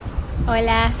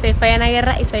Hola, soy Fayana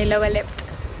Guerra y soy Logolep.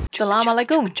 Salam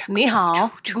alaikum, ni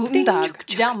hao, guten tag,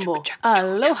 jambo,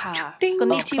 aloha,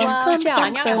 konnichiwa,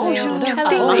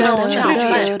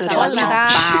 annyeonghaseyo,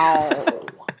 hello.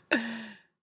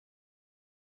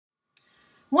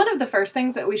 One of the first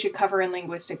things that we should cover in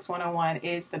Linguistics 101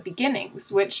 is the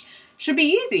beginnings, which should be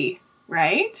easy,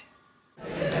 right?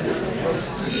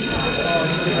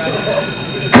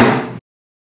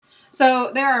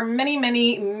 So there are many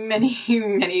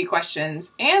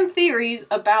questions and theories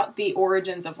about the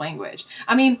origins of language.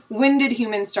 I mean, when did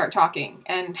humans start talking,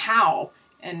 and how?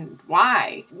 And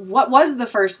why? What was the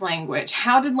first language?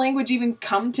 How did language even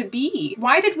come to be?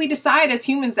 Why did we decide as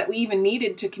humans that we even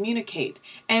needed to communicate?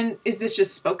 And is this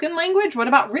just spoken language? What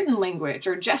about written language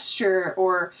or gesture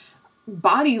or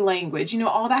body language? You know,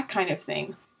 all that kind of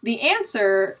thing. The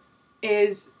answer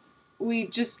is we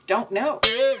just don't know.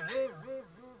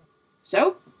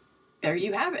 So, there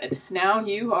you have it. Now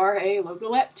you are a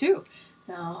Logolep too.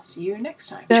 I'll see you next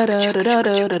time. No,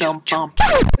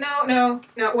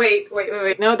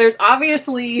 wait. No, there's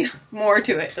obviously more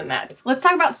to it than that. Let's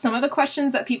talk about some of the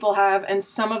questions that people have and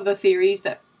some of the theories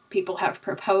that people have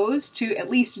proposed to at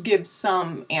least give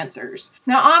some answers.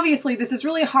 Now, obviously, this is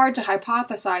really hard to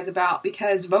hypothesize about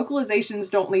because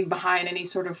vocalizations don't leave behind any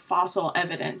sort of fossil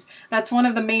evidence. That's one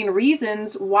of the main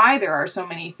reasons why there are so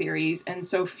many theories and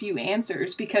so few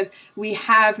answers, because we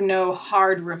have no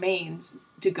hard remains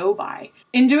to go by.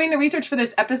 In doing the research for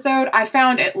this episode, I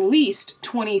found at least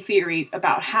 20 theories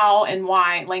about how and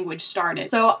why language started.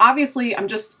 So obviously I'm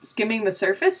just skimming the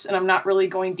surface and I'm not really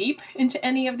going deep into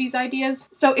any of these ideas.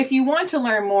 So if you want to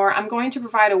learn more, I'm going to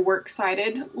provide a works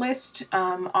cited list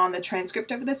on the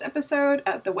transcript of this episode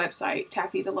at the website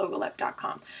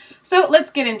taffythelogolep.com. So let's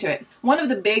get into it. One of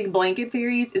the big blanket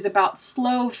theories is about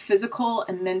slow physical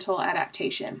and mental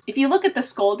adaptation. If you look at the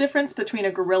skull difference between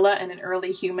a gorilla and an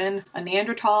early human, a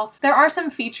Neanderthal, there are some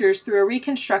features through a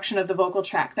reconstruction of the vocal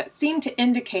tract that seem to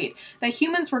indicate that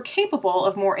humans were capable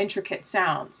of more intricate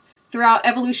sounds. Throughout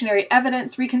evolutionary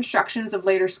evidence, reconstructions of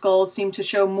later skulls seem to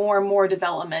show more and more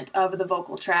development of the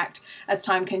vocal tract as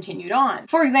time continued on.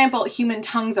 For example, human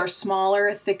tongues are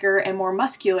smaller, thicker, and more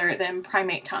muscular than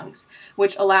primate tongues,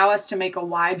 which allow us to make a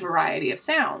wide variety of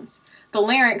sounds. The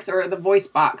larynx, or the voice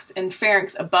box, and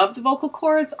pharynx above the vocal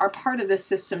cords are part of this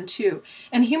system too,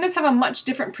 and humans have a much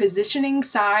different positioning,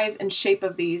 size, and shape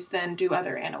of these than do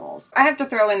other animals. I have to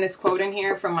throw in this quote in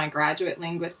here from my graduate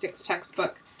linguistics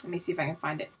textbook. Let me see if I can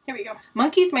find it. Here we go.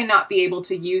 Monkeys may not be able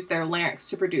to use their larynx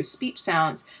to produce speech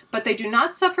sounds, but they do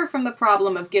not suffer from the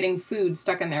problem of getting food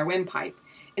stuck in their windpipe.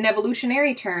 In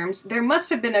evolutionary terms, there must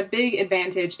have been a big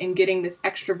advantage in getting this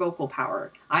extra vocal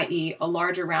power, i.e. a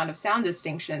larger round of sound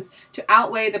distinctions, to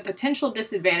outweigh the potential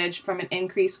disadvantage from an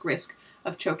increased risk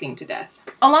of choking to death.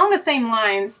 Along the same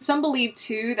lines, some believe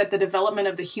too that the development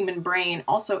of the human brain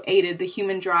also aided the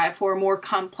human drive for a more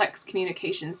complex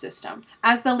communication system.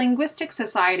 As the Linguistic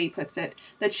Society puts it,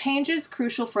 the changes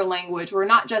crucial for language were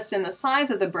not just in the size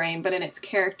of the brain, but in its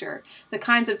character, the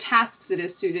kinds of tasks it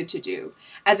is suited to do,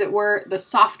 as it were, the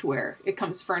software it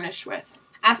comes furnished with.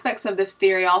 Aspects of this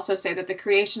theory also say that the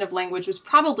creation of language was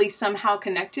probably somehow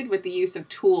connected with the use of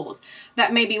tools,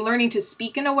 that maybe learning to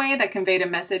speak in a way that conveyed a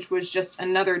message was just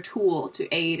another tool to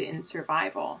aid in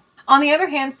survival. On the other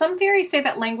hand, some theories say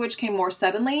that language came more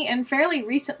suddenly and fairly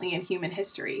recently in human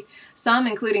history. Some,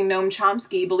 including Noam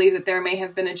Chomsky, believe that there may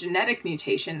have been a genetic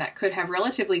mutation that could have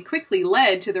relatively quickly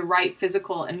led to the right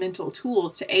physical and mental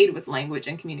tools to aid with language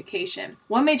and communication.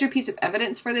 One major piece of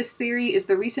evidence for this theory is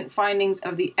the recent findings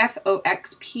of the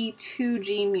FOXP2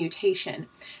 gene mutation.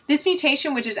 This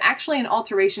mutation, which is actually an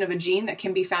alteration of a gene that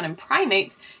can be found in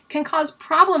primates, can cause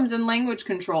problems in language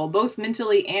control, both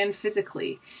mentally and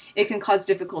physically. It can cause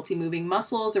difficulty moving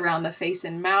muscles around the face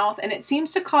and mouth, and it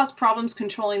seems to cause problems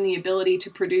controlling the ability to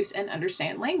produce and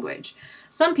understand language.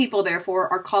 Some people, therefore,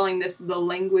 are calling this the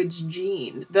language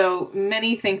gene, though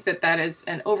many think that that is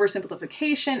an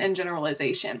oversimplification and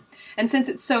generalization. And since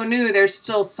it's so new, there's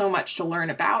still so much to learn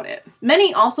about it.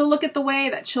 Many also look at the way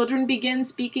that children begin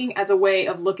speaking as a way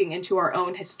of looking into our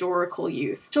own historical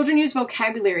youth. Children use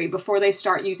vocabulary before they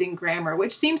start using grammar,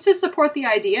 which seems to support the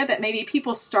idea that maybe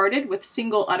people started with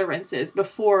single utterances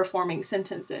before forming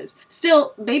sentences.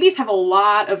 Still, babies have a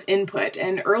lot of input,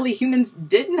 and early humans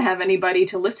didn't have anybody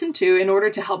to listen to in order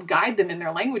to help guide them in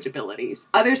their language abilities.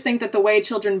 Others think that the way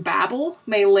children babble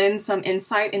may lend some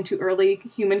insight into early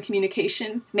human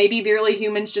communication. Maybe the early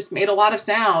humans just made a lot of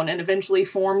sound and eventually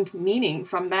formed meaning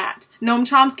from that. Noam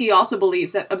Chomsky also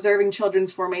believes that observing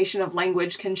children's formation of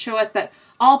language can show us that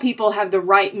all people have the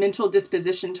right mental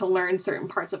disposition to learn certain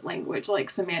parts of language, like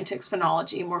semantics,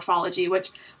 phonology, morphology,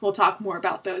 which we'll talk more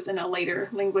about those in a later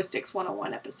Linguistics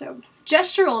 101 episode.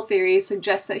 Gestural theory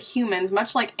suggests that humans,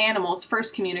 much like animals,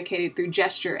 first communicated through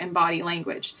gesture and body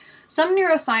language. Some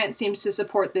neuroscience seems to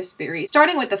support this theory,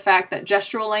 starting with the fact that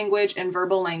gestural language and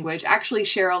verbal language actually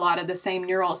share a lot of the same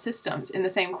neural systems in the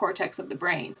same cortex of the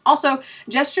brain. Also,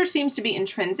 gesture seems to be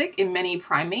intrinsic in many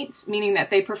primates, meaning that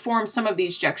they perform some of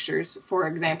these gestures, for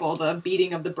example, the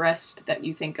beating of the breast that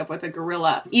you think of with a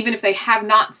gorilla. Even if they have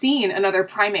not seen another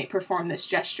primate perform this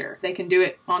gesture, they can do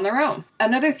it on their own.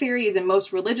 Another theory is in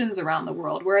most religions around the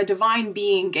world, where a divine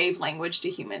being gave language to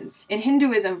humans. In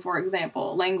Hinduism, for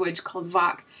example, language called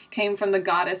Vak came from the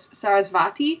goddess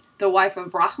Sarasvati, the wife of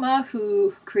Brahma,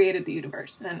 who created the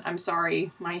universe. And I'm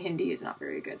sorry, my Hindi is not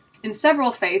very good. In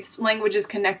several faiths, language is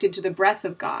connected to the breath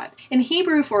of God. In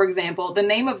Hebrew, for example, the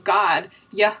name of God,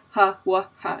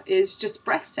 Yah-ha-wah-ha, is just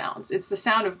breath sounds. It's the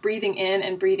sound of breathing in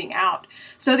and breathing out.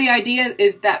 So the idea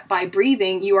is that by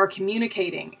breathing, you are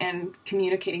communicating, and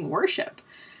communicating worship.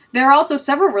 There are also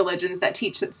several religions that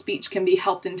teach that speech can be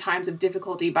helped in times of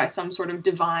difficulty by some sort of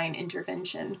divine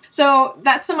intervention. So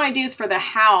that's some ideas for the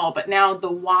how, but now the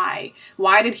why.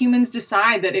 Why did humans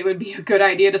decide that it would be a good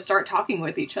idea to start talking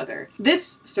with each other?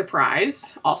 This,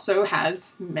 surprise, also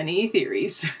has many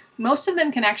theories. Most of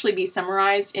them can actually be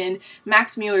summarized in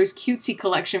Max Muller's cutesy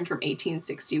collection from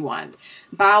 1861.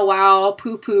 Bow wow,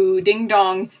 poo poo, ding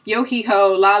dong, yo hee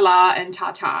ho, la la, and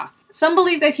ta ta. Some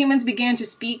believe that humans began to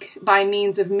speak by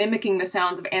means of mimicking the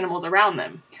sounds of animals around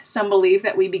them. Some believe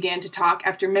that we began to talk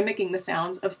after mimicking the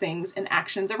sounds of things and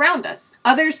actions around us.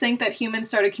 Others think that humans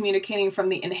started communicating from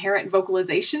the inherent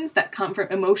vocalizations that come from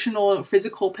emotional and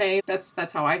physical pain.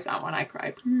 That's how I sound when I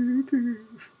cry.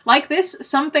 Like this,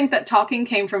 some think that talking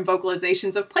came from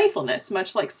vocalizations of playfulness,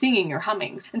 much like singing or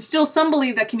hummings. And still some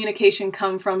believe that communication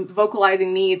come from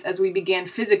vocalizing needs as we began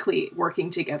physically working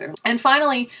together. And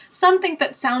finally, some think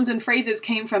that sounds and phrases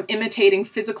came from imitating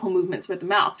physical movements with the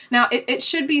mouth. Now, it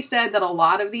should be said that a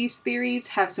lot of these theories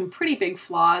have some pretty big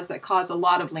flaws that cause a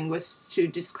lot of linguists to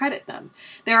discredit them.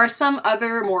 There are some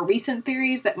other more recent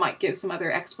theories that might give some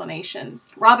other explanations.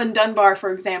 Robin Dunbar,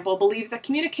 for example, believes that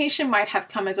communication might have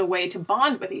come as a way to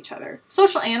bond with each other.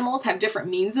 Social animals have different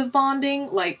means of bonding,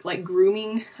 like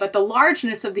grooming, but the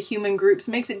largeness of the human groups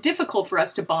makes it difficult for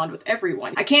us to bond with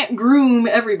everyone. I can't groom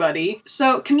everybody.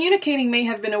 So communicating may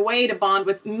have been a way to bond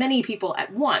with many people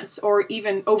at once, or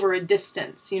even over a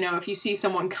distance. You know, if you see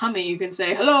someone coming, you can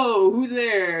say, hello, who's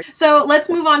there? So let's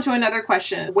move on to another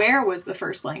question. Where was the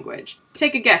first language?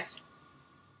 Take a guess.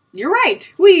 You're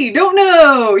right. We don't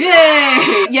know.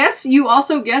 Yay! Yes, you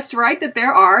also guessed right that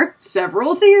there are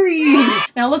several theories.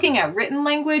 Now, looking at written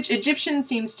language, Egyptian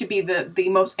seems to be the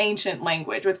most ancient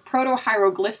language, with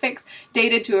proto-hieroglyphics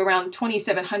dated to around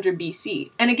 2700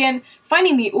 BC. And again,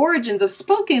 finding the origins of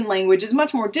spoken language is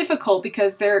much more difficult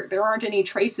because there aren't any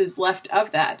traces left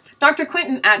of that. Dr.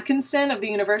 Quentin Atkinson of the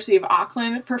University of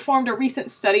Auckland performed a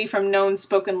recent study from known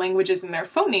spoken languages and their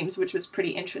phonemes, which was pretty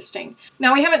interesting.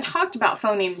 Now, we haven't talked about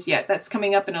phonemes yet. That's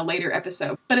coming up in a later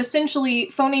episode. But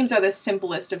essentially, phonemes are the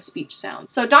simplest of speech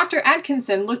sounds. So Dr.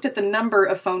 Atkinson looked at the number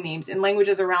of phonemes in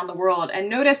languages around the world and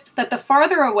noticed that the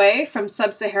farther away from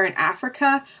sub-Saharan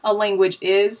Africa a language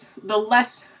is, the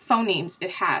less phonemes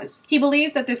it has. He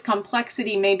believes that this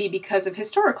complexity may be because of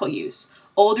historical use.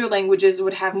 Older languages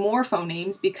would have more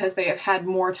phonemes because they have had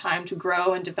more time to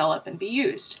grow and develop and be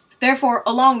used. Therefore,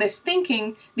 along this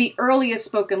thinking, the earliest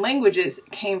spoken languages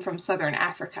came from southern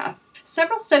Africa.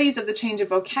 Several studies of the change of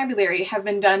vocabulary have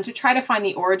been done to try to find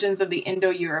the origins of the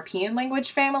Indo-European language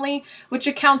family, which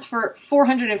accounts for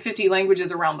 450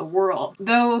 languages around the world.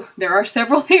 Though there are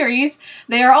several theories,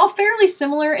 they are all fairly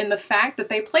similar in the fact that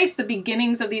they place the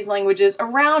beginnings of these languages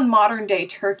around modern-day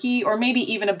Turkey, or maybe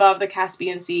even above the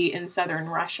Caspian Sea in southern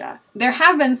Russia. There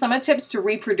have been some attempts to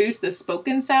reproduce the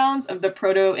spoken sounds of the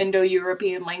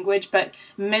Proto-Indo-European language, but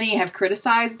many have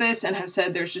criticized this and have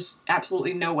said there's just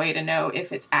absolutely no way to know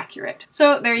if it's accurate.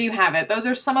 So there you have it. Those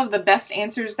are some of the best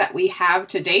answers that we have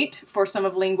to date for some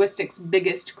of linguistics'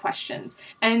 biggest questions.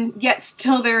 And yet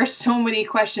still there are so many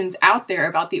questions out there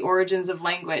about the origins of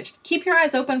language. Keep your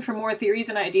eyes open for more theories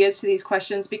and ideas to these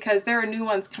questions because there are new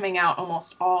ones coming out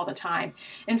almost all the time.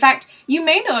 In fact, you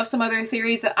may know of some other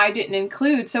theories that I didn't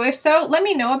include, so if so, let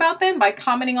me know about them by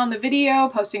commenting on the video,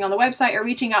 posting on the website, or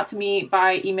reaching out to me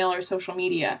by email or social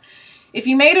media. If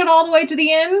you made it all the way to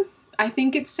the end, I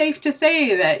think it's safe to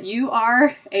say that you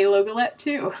are a Logolette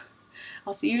too.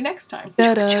 I'll see you next time.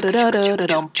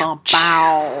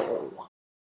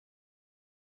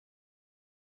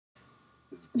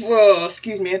 Whoa,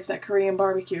 excuse me, it's that Korean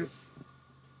barbecue.